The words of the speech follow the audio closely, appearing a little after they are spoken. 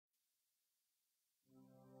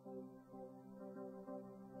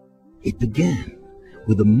It began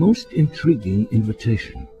with a most intriguing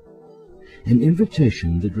invitation. An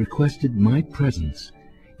invitation that requested my presence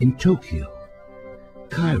in Tokyo,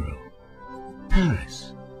 Cairo,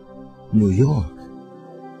 Paris, New York,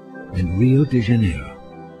 and Rio de Janeiro.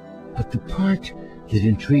 But the part that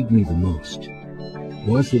intrigued me the most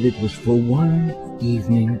was that it was for one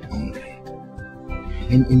evening only.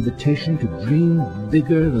 An invitation to dream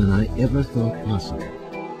bigger than I ever thought possible.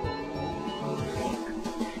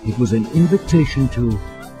 It was an invitation to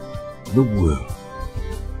the world.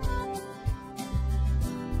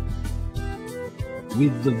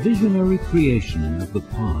 With the visionary creation of the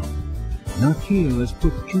palm, Nakheel has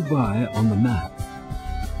put Dubai on the map.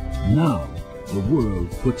 Now the world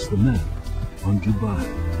puts the map on Dubai,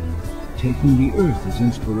 taking the earth as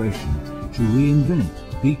inspiration to reinvent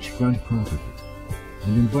beachfront property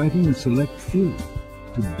and inviting a select few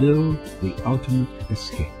to build the ultimate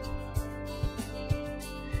escape.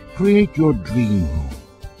 Create your dream home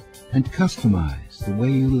and customize the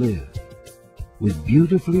way you live with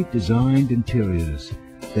beautifully designed interiors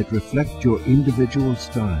that reflect your individual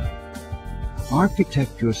style.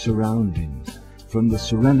 Architect your surroundings from the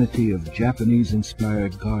serenity of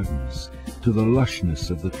Japanese-inspired gardens to the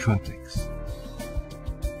lushness of the tropics.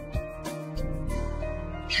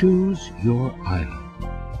 Choose your island.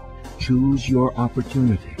 Choose your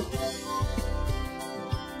opportunity.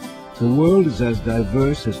 The world is as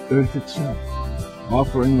diverse as Earth itself,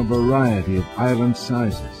 offering a variety of island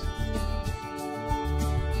sizes.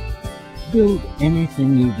 Build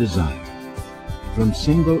anything you desire, from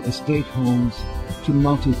single estate homes to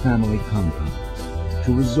multi-family compounds,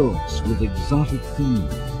 to resorts with exotic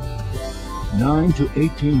themes, 9 to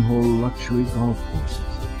 18-hole luxury golf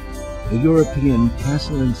courses, a European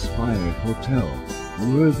castle-inspired hotel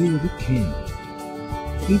worthy of a king,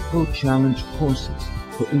 eco-challenge courses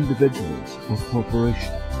for individuals or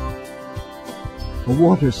corporations, a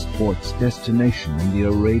water sports destination in the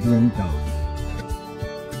Arabian Gulf,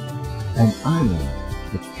 an island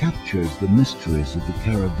that captures the mysteries of the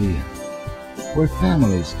Caribbean, where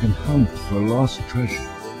families can hunt for lost treasure,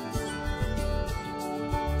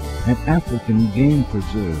 an African game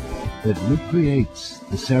preserve that recreates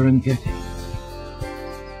the Serengeti.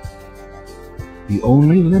 The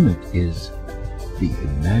only limit is the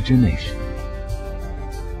imagination.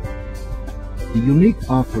 The unique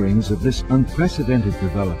offerings of this unprecedented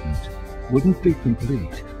development wouldn't be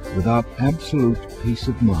complete without absolute peace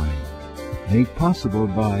of mind, made possible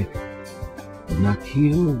by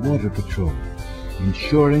Nakheel Water Patrol,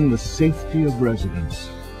 ensuring the safety of residents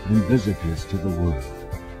and visitors to the world.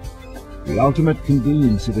 The ultimate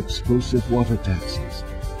convenience of exclusive water taxis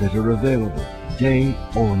that are available day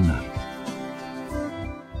or night.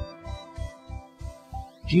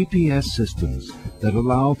 GPS systems that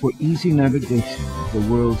allow for easy navigation of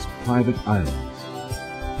the world's private islands,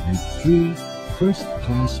 and 3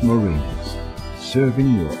 first-class marinas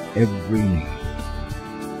serving your every need.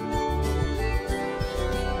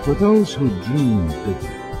 For those who dream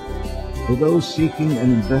bigger, for those seeking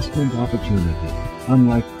an investment opportunity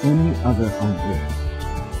unlike any other on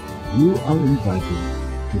earth, you are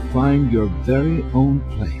invited to find your very own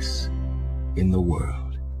place in the world.